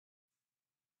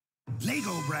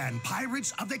Lego brand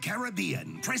Pirates of the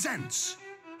Caribbean presents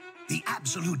the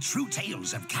absolute true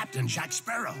tales of Captain Jack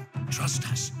Sparrow. Trust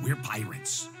us, we're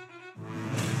pirates.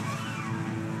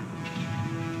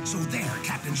 So there,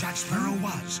 Captain Jack Sparrow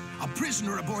was, a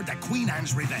prisoner aboard the Queen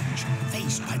Anne's Revenge,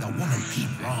 faced by the woman he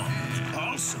wronged.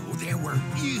 Also, there were,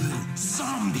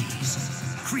 zombies.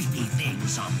 Creepy thing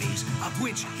zombies, of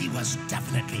which he was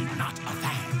definitely not a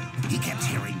fan. He kept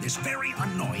hearing this very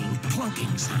annoying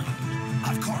clunking sound.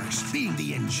 Of course, being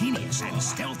the ingenious and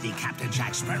stealthy Captain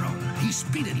Jack Sparrow, he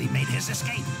speedily made his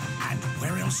escape. And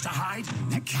where else to hide?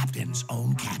 The captain's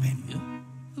own cabin.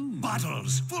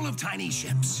 Bottles full of tiny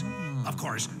ships. Of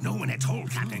course, no one had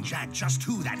told Captain Jack just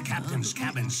who that captain's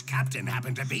cabin's captain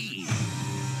happened to be.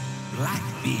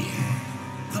 Blackbeard,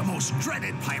 the most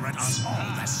dreaded pirate on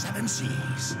all the 7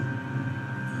 seas.